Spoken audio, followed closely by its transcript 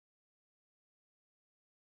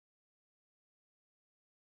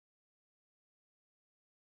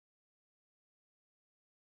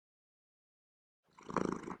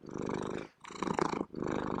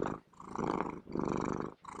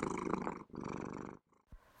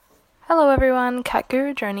Hello everyone, Cat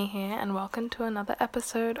Guru Joni here, and welcome to another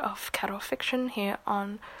episode of Cat or Fiction here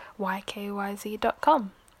on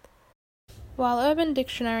ykyz.com. While Urban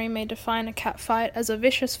Dictionary may define a cat fight as a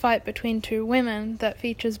vicious fight between two women that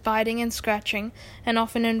features biting and scratching and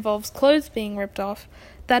often involves clothes being ripped off,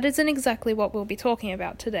 that isn't exactly what we'll be talking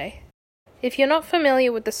about today. If you're not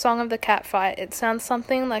familiar with the song of the cat fight, it sounds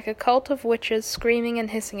something like a cult of witches screaming and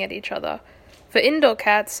hissing at each other. For indoor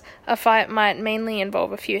cats, a fight might mainly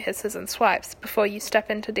involve a few hisses and swipes before you step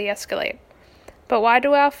in to de-escalate. But why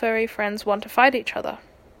do our furry friends want to fight each other?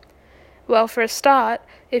 Well, for a start,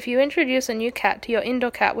 if you introduce a new cat to your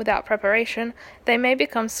indoor cat without preparation, they may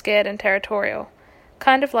become scared and territorial,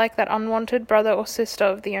 kind of like that unwanted brother or sister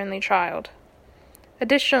of the only child.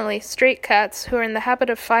 Additionally, street cats, who are in the habit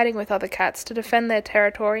of fighting with other cats to defend their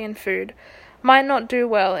territory and food, might not do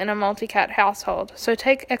well in a multi-cat household, so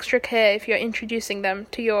take extra care if you're introducing them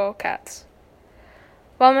to your cats.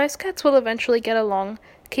 While most cats will eventually get along,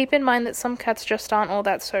 keep in mind that some cats just aren't all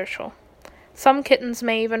that social. Some kittens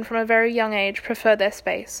may even from a very young age prefer their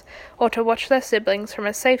space, or to watch their siblings from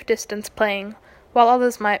a safe distance playing, while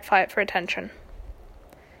others might fight for attention.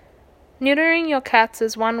 Neutering your cats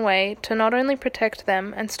is one way to not only protect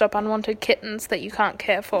them and stop unwanted kittens that you can't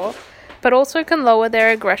care for, but also can lower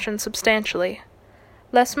their aggression substantially.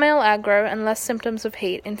 Less male aggro and less symptoms of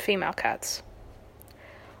heat in female cats.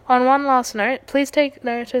 On one last note, please take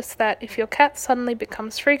notice that if your cat suddenly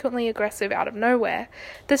becomes frequently aggressive out of nowhere,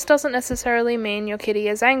 this doesn't necessarily mean your kitty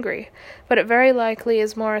is angry, but it very likely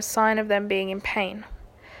is more a sign of them being in pain.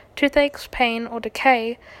 Toothaches, pain, or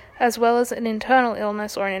decay, as well as an internal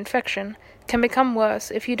illness or an infection, can become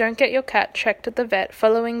worse if you don't get your cat checked at the vet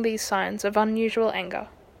following these signs of unusual anger.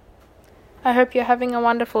 I hope you're having a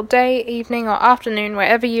wonderful day, evening, or afternoon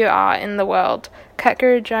wherever you are in the world. Cat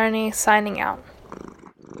Guru Joni signing out.